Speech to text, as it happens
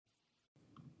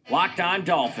Locked On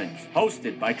Dolphins,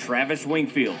 hosted by Travis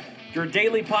Wingfield, your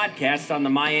daily podcast on the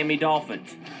Miami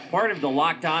Dolphins, part of the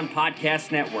Locked On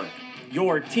Podcast Network,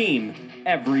 your team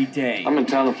every day. I'm in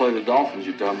town to play the Dolphins,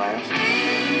 you dumbass.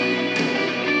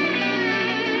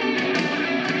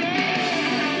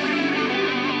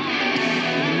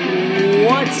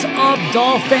 What's up,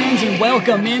 Dolphins, and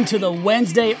welcome into the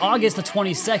Wednesday, August the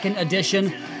 22nd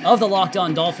edition of the Locked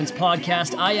On Dolphins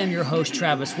podcast. I am your host,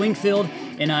 Travis Wingfield,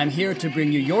 and I'm here to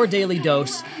bring you your daily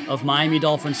dose of Miami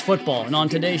Dolphins football. And on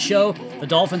today's show, the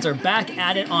Dolphins are back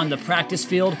at it on the practice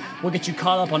field. We'll get you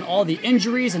caught up on all the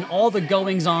injuries and all the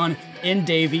goings-on in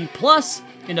Davie, plus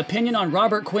an opinion on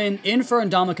Robert Quinn in for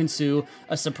Ndamukong Suh,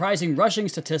 a surprising rushing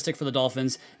statistic for the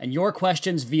Dolphins, and your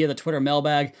questions via the Twitter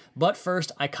mailbag. But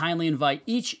first, I kindly invite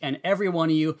each and every one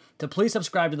of you to please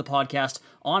subscribe to the podcast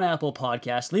on Apple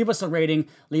Podcasts. Leave us a rating,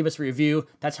 leave us a review.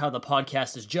 That's how the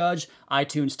podcast is judged.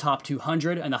 iTunes Top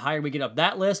 200, and the higher we get up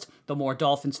that list, the more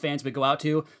Dolphins fans we go out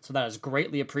to. So that is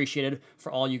greatly appreciated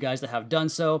for all you guys that have done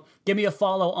so. Give me a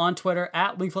follow on Twitter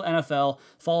at Wingfield NFL.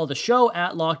 Follow the show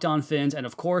at Locked On Fins, and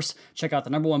of course, check out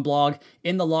the number one blog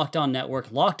in the Locked On Network,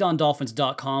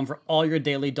 LockedOnDolphins.com, for all your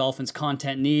daily Dolphins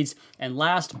content needs. And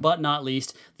last but not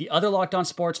least, the other Locked On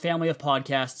Sports family of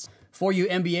podcasts. For you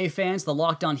NBA fans, the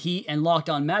Locked On Heat and Locked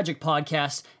On Magic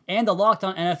podcasts, and the Locked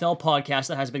On NFL podcast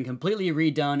that has been completely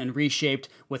redone and reshaped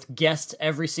with guests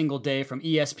every single day from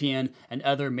ESPN and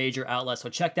other major outlets. So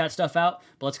check that stuff out,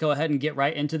 but let's go ahead and get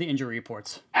right into the injury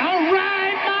reports. All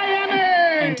right, Miami!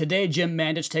 And today, Jim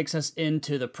Mandich takes us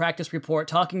into the practice report,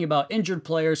 talking about injured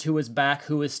players, who is back,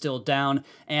 who is still down,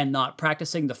 and not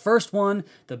practicing. The first one,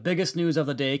 the biggest news of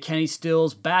the day, Kenny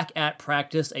Stills back at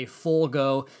practice, a full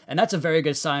go, and that's a very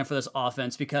good sign for this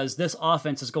offense, because this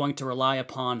offense is going to rely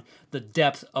upon the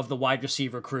depth of the wide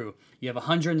receiver crew. You have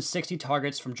 160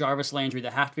 targets from Jarvis Landry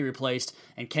that have to be replaced,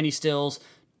 and Kenny Stills,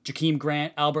 Jakeem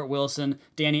Grant, Albert Wilson,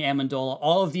 Danny Amendola,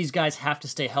 all of these guys have to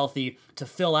stay healthy to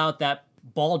fill out that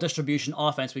ball distribution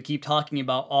offense we keep talking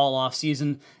about all off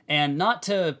season. And not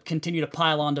to continue to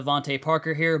pile on Devontae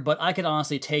Parker here, but I could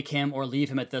honestly take him or leave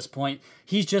him at this point.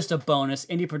 He's just a bonus.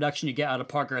 Any production you get out of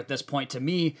Parker at this point, to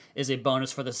me, is a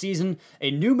bonus for the season. A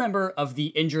new member of the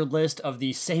injured list of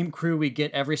the same crew we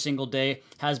get every single day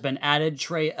has been added.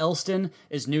 Trey Elston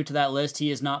is new to that list.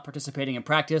 He is not participating in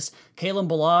practice. Kalen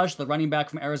Ballage, the running back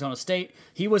from Arizona State,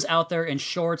 he was out there in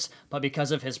shorts, but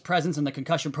because of his presence in the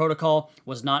concussion protocol,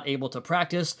 was not able to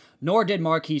practice. Nor did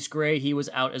Marquise Gray. He was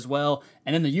out as well.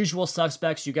 And then the usual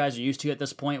suspects you guys are used to at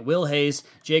this point: Will Hayes,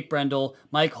 Jake Brendel,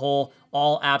 Mike Hull,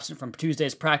 all absent from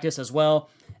Tuesday's practice as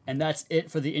well. And that's it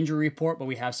for the injury report, but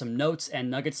we have some notes and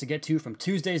nuggets to get to from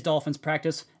Tuesday's Dolphins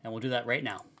practice, and we'll do that right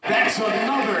now. That's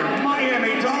another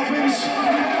Miami Dolphins.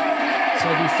 So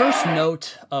the first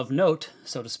note,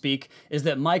 so to speak, is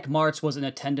that Mike Martz was in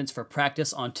attendance for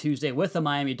practice on Tuesday with the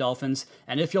Miami Dolphins.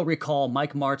 And if you'll recall,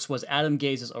 Mike Martz was Adam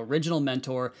Gaze's original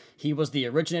mentor. He was the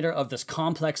originator of this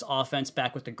complex offense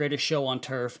back with The Greatest Show on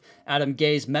Turf. Adam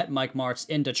Gaze met Mike Martz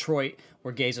in Detroit,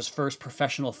 where Gaze's first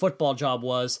professional football job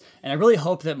was. And I really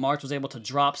hope that Martz was able to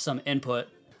drop some input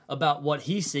about what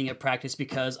he's seeing at practice,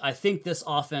 because I think this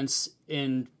offense,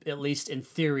 at least in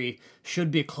theory,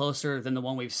 should be closer than the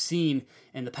one we've seen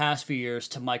in the past few years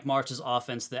to Mike Martz's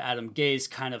offense that Adam Gase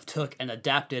kind of took and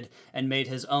adapted and made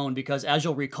his own. Because as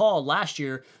you'll recall, last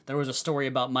year there was a story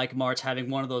about Mike Martz having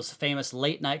one of those famous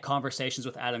late night conversations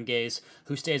with Adam Gase,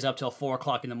 who stays up till 4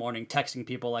 o'clock in the morning texting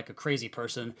people like a crazy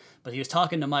person. But he was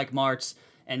talking to Mike Martz,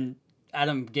 and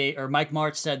Mike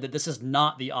Martz said that this is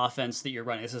not the offense that you're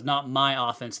running. This is not my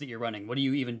offense that you're running. What are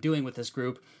you even doing with this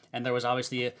group? And there was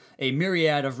obviously a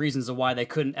myriad of reasons of why they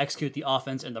couldn't execute the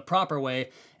offense in the proper way.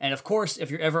 And of course, if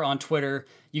you're ever on Twitter,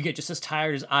 you get just as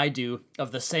tired as I do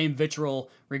of the same vitriol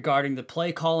regarding the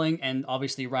play calling, and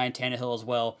obviously Ryan Tannehill as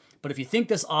well. But if you think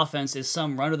this offense is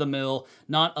some run-of-the-mill,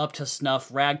 not up-to-snuff,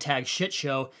 ragtag shit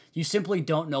show, you simply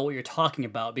don't know what you're talking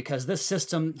about, because this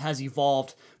system has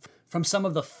evolved from some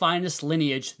of the finest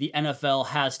lineage the NFL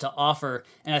has to offer.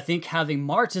 And I think having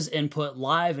Martz's input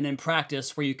live and in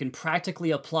practice, where you can practically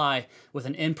apply with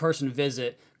an in-person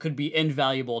visit, could be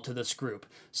invaluable to this group.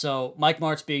 So Mike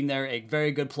Martz being there, a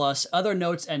very good plus. Other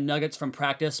notes and nuggets from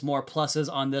practice, more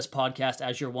pluses on this podcast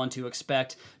as you're one to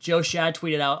expect. Joe Shad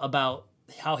tweeted out about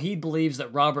how he believes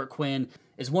that Robert Quinn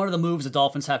is one of the moves the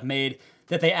Dolphins have made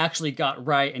that they actually got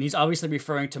right, and he's obviously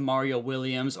referring to Mario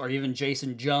Williams or even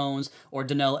Jason Jones or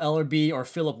Donnell Ellerbe or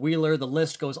Philip Wheeler. The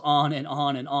list goes on and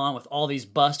on and on with all these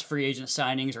bust free agent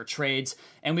signings or trades.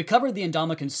 And we covered the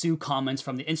Ndamukong Suh comments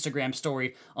from the Instagram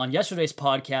story on yesterday's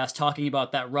podcast, talking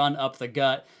about that run up the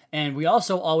gut And we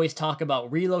also always talk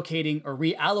about relocating or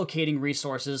reallocating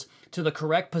resources to the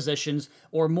correct positions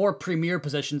or more premier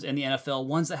positions in the NFL,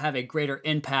 ones that have a greater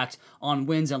impact on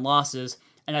wins and losses.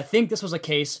 And I think this was a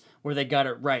case where they got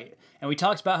it right. And we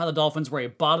talked about how the Dolphins were a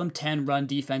bottom 10 run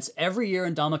defense every year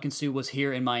Ndamukong Suh was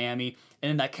here in Miami. And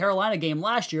in that Carolina game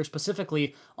last year,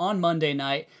 specifically on Monday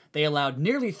night, they allowed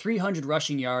nearly 300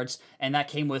 rushing yards, and that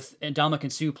came with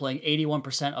Ndamukong Suh playing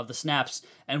 81% of the snaps.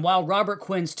 And while Robert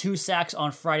Quinn's 2 sacks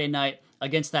on Friday night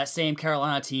against that same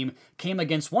Carolina team came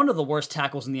against one of the worst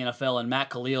tackles in the NFL, and Matt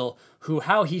Khalil,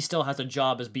 how he still has a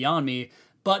job is beyond me,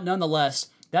 but nonetheless,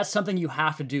 that's something you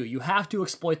have to do. You have to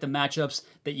exploit the matchups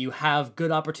that you have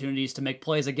good opportunities to make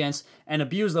plays against and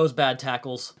abuse those bad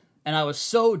tackles. And I was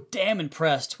so damn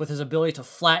impressed with his ability to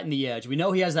flatten the edge. We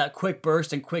know he has that quick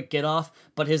burst and quick get off,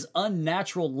 but his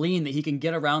unnatural lean that he can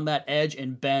get around that edge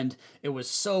and bend, it was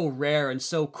so rare and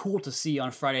so cool to see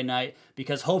on Friday night,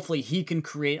 because hopefully he can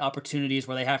create opportunities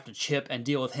where they have to chip and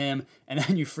deal with him, and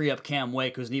then you free up Cam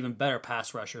Wake, who's an even better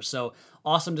pass rusher. So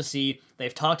awesome to see.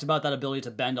 They've talked about that ability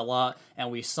to bend a lot, and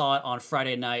we saw it on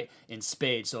Friday night in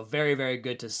spades. So very, very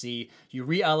good to see. You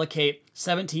reallocate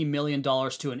 $17 million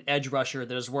to an edge rusher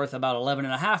that is worth about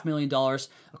 $11.5 million,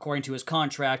 according to his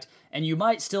contract, and you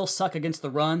might still suck against the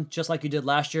run, just like you did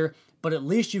last year, but at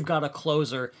least you've got a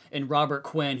closer in Robert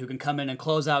Quinn who can come in and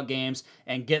close out games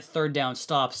and get third down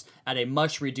stops at a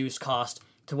much reduced cost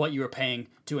to what you were paying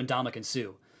to Ndamukong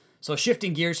Suh. So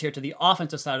shifting gears here to the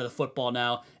offensive side of the football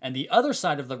now, and the other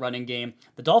side of the running game,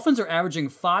 the Dolphins are averaging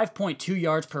 5.2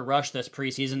 yards per rush this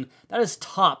preseason. That is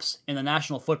tops in the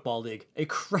National Football League. A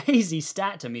crazy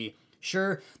stat to me.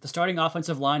 Sure, the starting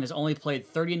offensive line has only played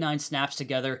 39 snaps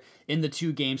together in the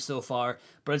 2 games so far,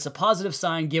 but it's a positive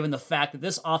sign given the fact that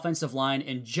this offensive line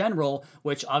in general,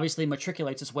 which obviously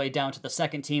matriculates its way down to the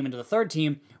second team and to the third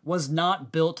team, was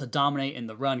not built to dominate in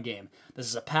the run game. This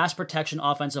is a pass protection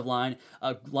offensive line,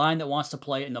 a line that wants to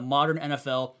play in the modern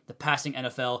NFL, the passing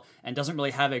NFL, and doesn't really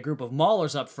have a group of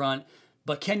maulers up front,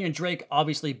 but Kenyon Drake,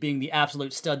 obviously being the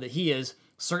absolute stud that he is,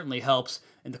 certainly helps.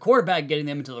 And the quarterback getting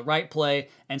them into the right play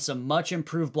and some much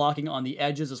improved blocking on the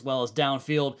edges as well as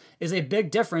downfield is a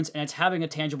big difference, and it's having a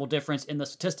tangible difference in the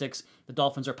statistics the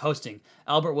Dolphins are posting.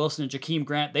 Albert Wilson and Jakeem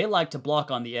Grant, they like to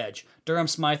block on the edge. Durham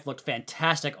Smythe looked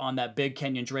fantastic on that big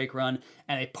Kenyon Drake run,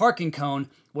 and a parking cone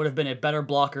would have been a better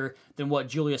blocker than what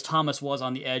Julius Thomas was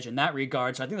on the edge in that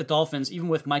regard. So I think the Dolphins, even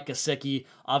with Mike Gesicki,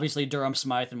 obviously Durham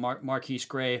Smythe and Marquise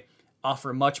Gray,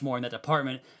 offer much more in that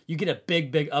department. You get a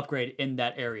big, big upgrade in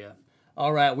that area.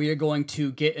 All right, we are going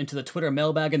to get into the Twitter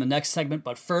mailbag in the next segment,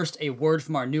 but first, a word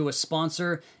from our newest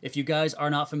sponsor. If you guys are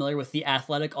not familiar with The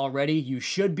Athletic already, you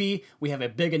should be. We have a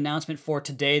big announcement for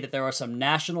today that there are some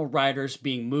national writers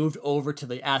being moved over to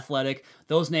The Athletic.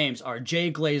 Those names are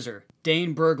Jay Glazer,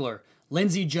 Dane Bergler,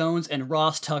 Lindsey Jones, and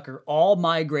Ross Tucker, all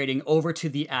migrating over to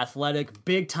The Athletic.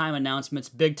 Big time announcements,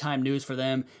 big time news for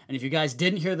them. And if you guys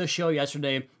didn't hear the show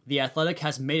yesterday, The Athletic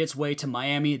has made its way to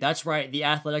Miami. That's right, The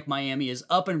Athletic Miami is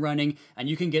up and running, and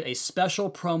you can get a special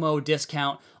promo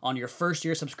discount on your first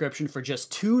year subscription for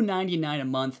just $2.99 a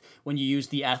month when you use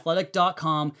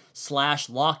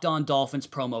theathletic.com/LockedOnDolphins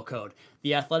promo code.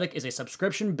 The Athletic is a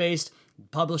subscription-based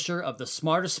publisher of the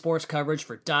smartest sports coverage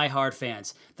for die-hard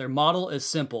fans. Their model is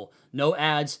simple: no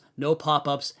ads, no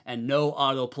pop-ups, and no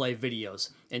autoplay videos.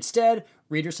 Instead,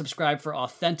 readers subscribe for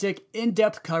authentic,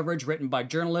 in-depth coverage written by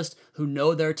journalists who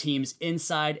know their teams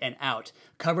inside and out.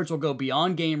 Coverage will go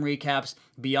beyond game recaps,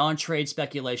 beyond trade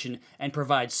speculation, and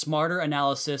provide smarter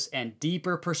analysis and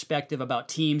deeper perspective about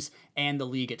teams and the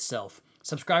league itself.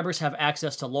 Subscribers have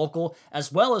access to local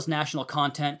as well as national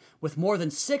content with more than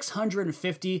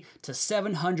 650 to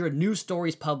 700 news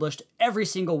stories published every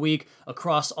single week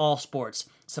across all sports.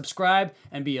 Subscribe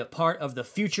and be a part of the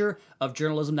future of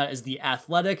journalism that is The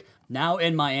Athletic, now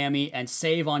in Miami, and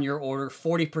save on your order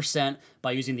 40% by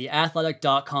using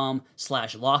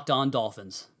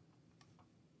theathletic.com/LockedOnDolphins.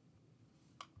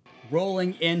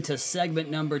 Rolling into segment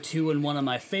number 2 and one of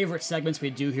my favorite segments we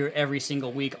do here every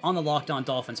single week on the Locked On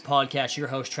Dolphins podcast. Your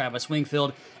host, Travis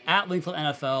Wingfield, at Wingfield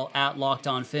NFL, at Locked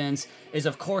On Fins, is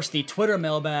of course the Twitter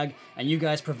mailbag, and you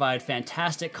guys provide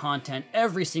fantastic content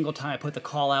every single time I put the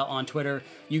call out on Twitter.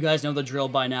 You guys know the drill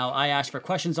by now. I ask for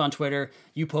questions on Twitter,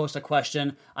 you post a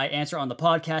question, I answer on the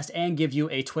podcast, and give you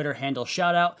a Twitter handle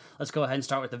shout out. Let's go ahead and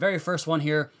start with the very first one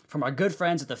here from our good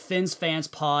friends at the Fins Fans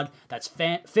Pod. That's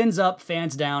Fins Up,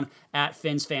 Fans Down, at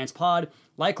Fins Fans Pod.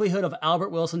 Likelihood of Albert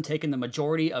Wilson taking the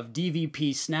majority of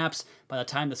DVP snaps by the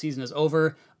time the season is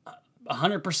over.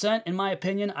 100% in my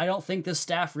opinion. I don't think this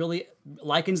staff really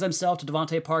likens themselves to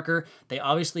Devontae Parker. They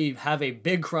obviously have a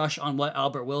big crush on what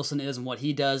Albert Wilson is and what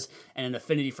he does and an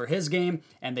affinity for his game,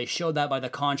 and they showed that by the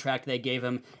contract they gave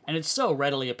him, and it's so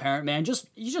readily apparent, man.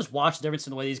 You just watch the difference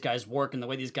in the way these guys work and the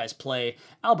way these guys play.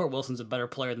 Albert Wilson's a better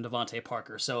player than Devontae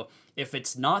Parker, so if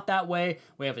it's not that way,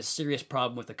 we have a serious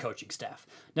problem with the coaching staff.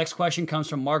 Next question comes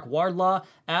from Mark Wardlaw,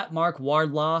 at Mark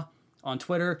Wardlaw on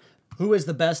Twitter. Who is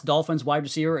the best Dolphins wide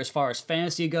receiver as far as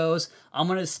fantasy goes? I'm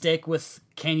going to stick with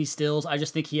Kenny Stills. I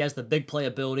just think he has the big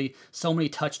playability, so many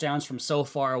touchdowns from so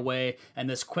far away, and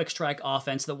this quick strike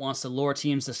offense that wants to lure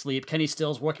teams to sleep. Kenny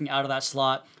Stills working out of that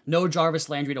slot. No Jarvis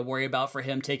Landry to worry about for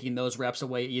him taking those reps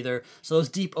away either. So those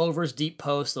deep overs, deep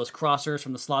posts, those crossers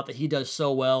from the slot that he does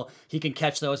so well, he can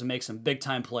catch those and make some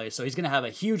big-time plays. So he's going to have a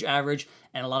huge average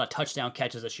and a lot of touchdown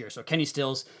catches this year. So Kenny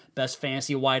Stills, best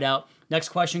fantasy wideout. Next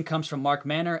question comes from Mark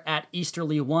Manor at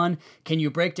Easterly1. Can you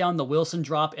break down the Wilson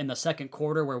drop in the second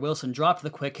quarter where Wilson dropped the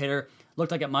quick hitter?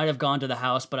 Looked like it might have gone to the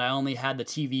house, but I only had the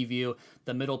TV view,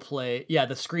 the middle play. Yeah,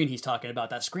 the screen he's talking about.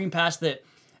 That screen pass that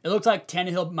it looked like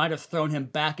Tannehill might have thrown him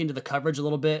back into the coverage a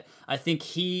little bit. I think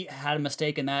he had a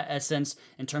mistake in that essence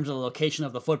in terms of the location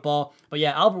of the football. But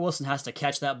yeah, Albert Wilson has to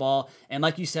catch that ball. And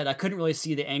like you said, I couldn't really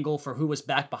see the angle for who was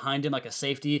back behind him like a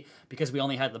safety because we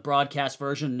only had the broadcast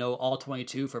version, no all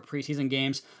 22 for preseason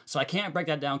games. So I can't break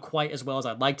that down quite as well as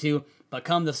I'd like to. But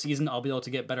come this season, I'll be able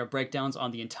to get better breakdowns on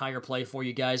the entire play for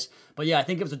you guys. But yeah, I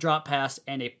think it was a drop pass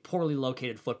and a poorly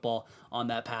located football on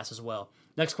that pass as well.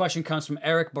 Next question comes from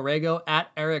Eric Borrego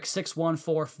at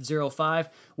Eric61405.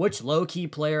 Which low-key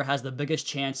player has the biggest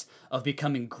chance of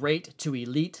becoming great to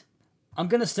elite? I'm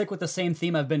going to stick with the same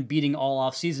theme I've been beating all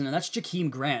offseason, and that's Jakeem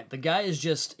Grant. The guy is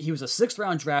he was a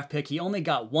 6th-round draft pick. He only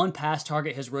got one pass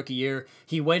target his rookie year.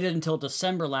 He waited until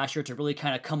December last year to really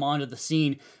kind of come onto the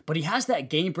scene, but he has that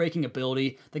game-breaking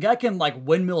ability. The guy can,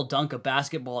 windmill dunk a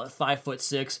basketball at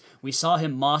 5'6". We saw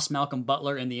him moss Malcolm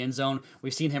Butler in the end zone.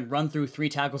 We've seen him run through 3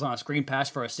 tackles on a screen pass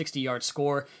for a 60-yard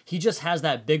score. He just has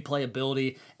that big play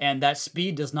ability, and that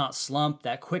speed does not slump.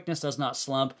 That quickness does not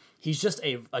slump. He's just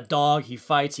a dog. He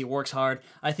fights. He works hard.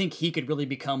 I think he could really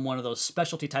become one of those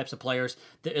specialty types of players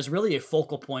that is really a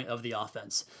focal point of the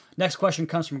offense. Next question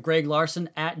comes from Greg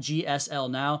Larson at GSL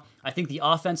Now. I think the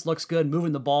offense looks good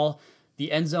moving the ball.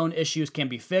 The end zone issues can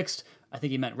be fixed. I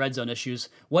think he meant red zone issues.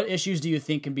 What issues do you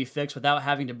think can be fixed without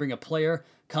having to bring a player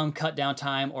come cut down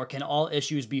time, or can all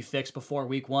issues be fixed before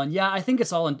week 1? Yeah, I think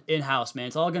it's all in-house, man.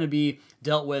 It's all going to be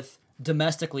dealt with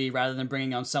domestically rather than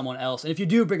bringing on someone else. And if you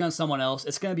do bring on someone else,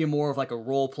 it's going to be more of like a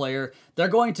role player. They're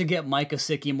going to get Mike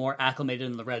Gesicki more acclimated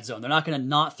in the red zone. They're not going to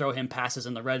not throw him passes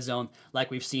in the red zone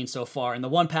like we've seen so far. And the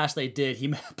one pass they did,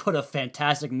 he put a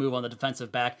fantastic move on the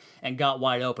defensive back and got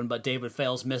wide open, but David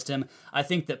Fales missed him. I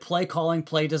think that play calling,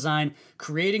 play design,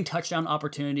 creating touchdown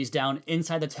opportunities down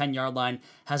inside the 10-yard line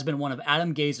has been one of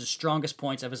Adam Gaze's strongest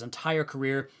points of his entire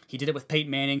career. He did it with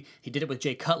Peyton Manning. He did it with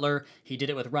Jay Cutler. He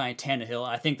did it with Ryan Tannehill.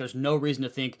 I think there's no reason to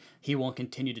think he won't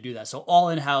continue to do that. So all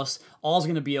in-house, all's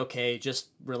going to be okay. Just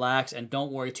relax and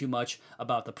don't worry too much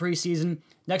about the preseason.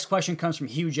 Next question comes from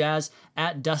Hugh Jazz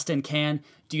at Dustin Can.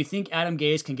 Do you think Adam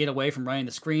Gase can get away from running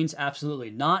the screens? Absolutely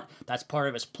not. That's part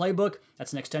of his playbook.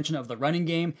 That's an extension of the running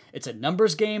game. It's a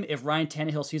numbers game. If Ryan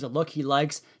Tannehill sees a look he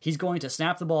likes, he's going to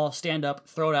snap the ball, stand up,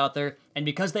 throw it out there. And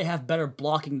because they have better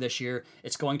blocking this year,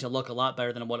 it's going to look a lot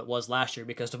better than what it was last year,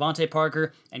 because Devontae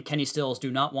Parker and Kenny Stills do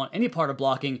not want any part of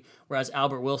blocking, whereas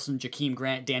Albert Wilson, Jakeem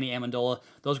Grant, Danny Amendola,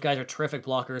 those guys are terrific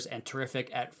blockers and terrific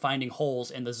at finding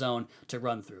holes in the zone to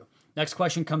run through. Next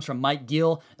question comes from Mike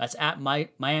Gill. That's at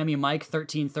Miami Mike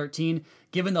 1313.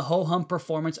 Given the ho-hum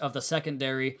performance of the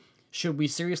secondary, should we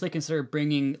seriously consider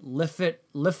bringing Liffort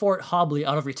Hobley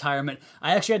out of retirement?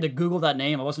 I actually had to Google that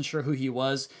name. I wasn't sure who he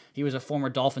was. He was a former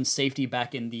Dolphins safety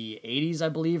back in the 80s, I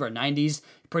believe, or 90s.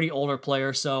 Pretty older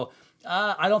player, so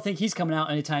I don't think he's coming out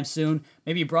anytime soon.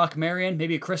 Maybe Brock Marion,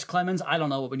 maybe Chris Clemens. I don't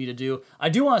know what we need to do. I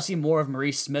do want to see more of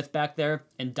Maurice Smith back there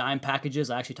in dime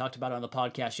packages. I actually talked about it on the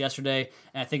podcast yesterday,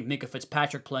 and I think Minkah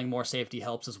Fitzpatrick playing more safety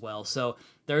helps as well. So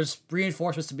there's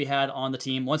reinforcements to be had on the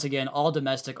team. Once again, all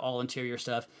domestic, all interior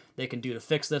stuff they can do to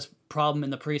fix this problem in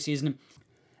the preseason.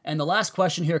 And the last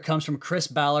question here comes from Chris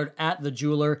Ballard at The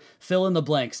Jeweler. Fill in the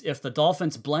blanks. If the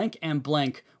Dolphins blank and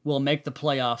blank, will make the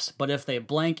playoffs, but if they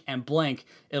blank and blank,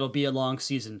 it'll be a long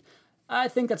season. I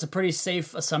think that's a pretty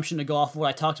safe assumption to go off of what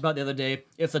I talked about the other day.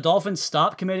 If the Dolphins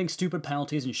stop committing stupid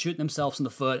penalties and shooting themselves in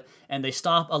the foot, and they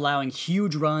stop allowing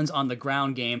huge runs on the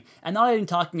ground game, and not even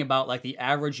talking about like the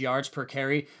average yards per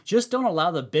carry, just don't allow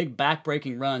the big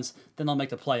back-breaking runs, then they'll make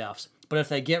the playoffs. But if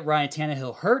they get Ryan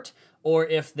Tannehill hurt, or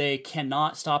if they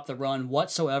cannot stop the run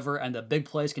whatsoever and the big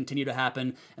plays continue to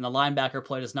happen and the linebacker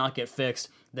play does not get fixed,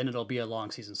 then it'll be a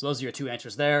long season. So those are your two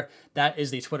answers there. That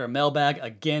is the Twitter mailbag.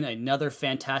 Again, another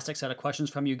fantastic set of questions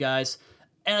from you guys.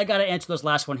 And I got to answer this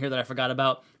last one here that I forgot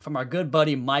about from our good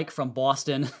buddy Mike from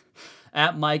Boston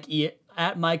at Mike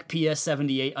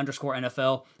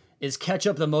PS78_NFL. Is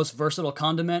ketchup the most versatile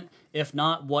condiment? If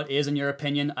not, what is in your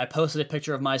opinion? I posted a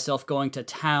picture of myself going to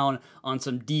town on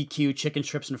some DQ chicken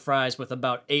strips and fries with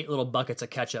about 8 little buckets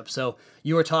of ketchup. So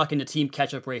you are talking to Team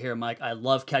Ketchup right here, Mike. I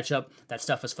love ketchup. That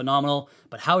stuff is phenomenal.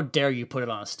 But how dare you put it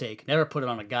on a steak? Never put it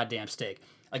on a goddamn steak.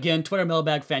 Again, Twitter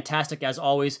mailbag, fantastic as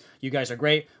always. You guys are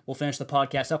great. We'll finish the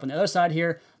podcast up on the other side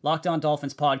here. Locked On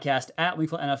Dolphins podcast at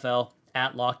Wingfield NFL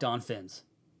at Locked On Fins.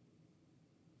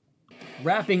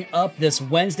 Wrapping up this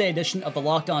Wednesday edition of the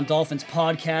Locked On Dolphins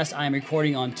podcast. I am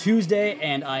recording on Tuesday,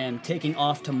 and I am taking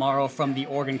off tomorrow from the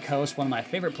Oregon coast, one of my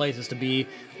favorite places to be.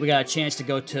 We got a chance to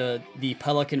go to the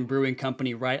Pelican Brewing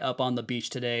Company right up on the beach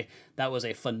today. That was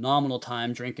a phenomenal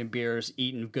time, drinking beers,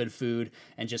 eating good food,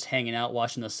 and just hanging out,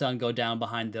 watching the sun go down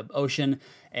behind the ocean.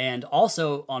 And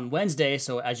also on Wednesday,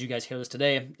 so as you guys hear this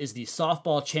today, is the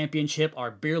softball championship, our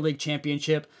beer league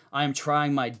championship. I am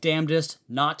trying my damnedest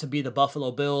not to be the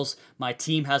Buffalo Bills. My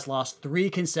team has lost 3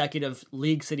 consecutive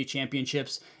League City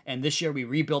championships, and this year we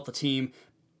rebuilt the team,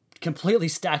 completely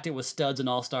stacked it with studs and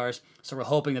all-stars, so we're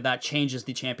hoping that that changes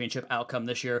the championship outcome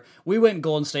this year. We went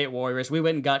Golden State Warriors, we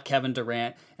went and got Kevin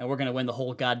Durant, and we're going to win the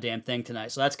whole goddamn thing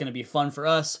tonight, so that's going to be fun for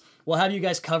us. We'll have you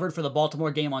guys covered for the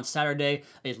Baltimore game on Saturday,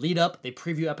 a lead-up, a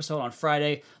preview episode on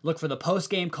Friday. Look for the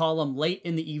post-game column late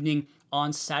in the evening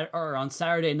on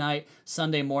Saturday night,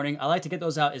 Sunday morning. I like to get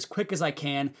those out as quick as I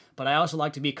can, but I also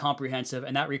like to be comprehensive,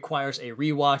 and that requires a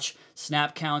rewatch,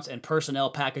 snap counts, and personnel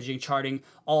packaging, charting.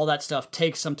 All that stuff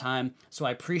takes some time, so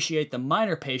I appreciate the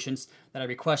minor patience that I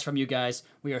request from you guys.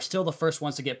 We are still the first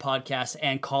ones to get podcasts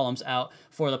and columns out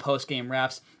for the post-game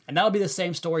wraps, and that'll be the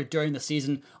same story during the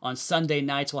season. On Sunday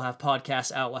nights, we'll have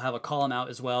podcasts out. We'll have a column out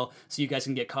as well, so you guys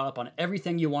can get caught up on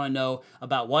everything you want to know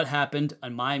about what happened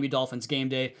on Miami Dolphins game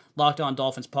day. Locked On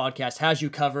Dolphins podcast has you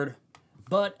covered.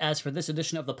 But as for this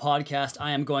edition of the podcast,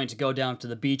 I am going to go down to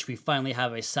the beach. We finally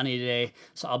have a sunny day,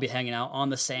 so I'll be hanging out on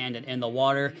the sand and in the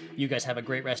water. You guys have a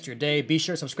great rest of your day. Be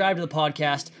sure to subscribe to the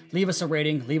podcast, leave us a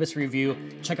rating, leave us a review.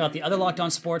 Check out the other Locked On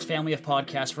Sports family of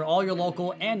podcasts for all your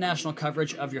local and national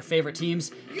coverage of your favorite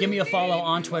teams. Give me a follow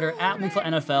on Twitter at Wingfield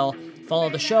NFL. Follow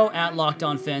the show at Locked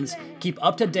On Fins. Keep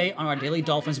up to date on our daily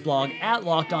Dolphins blog at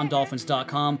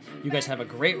LockedOnDolphins.com. You guys have a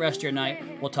great rest of your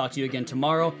night. We'll talk to you again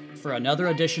tomorrow for another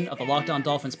edition of the Locked On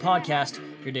Dolphins podcast,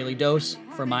 your daily dose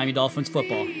for Miami Dolphins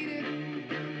football.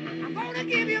 I'm gonna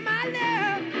give you my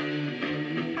love.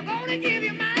 I'm gonna give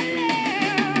you my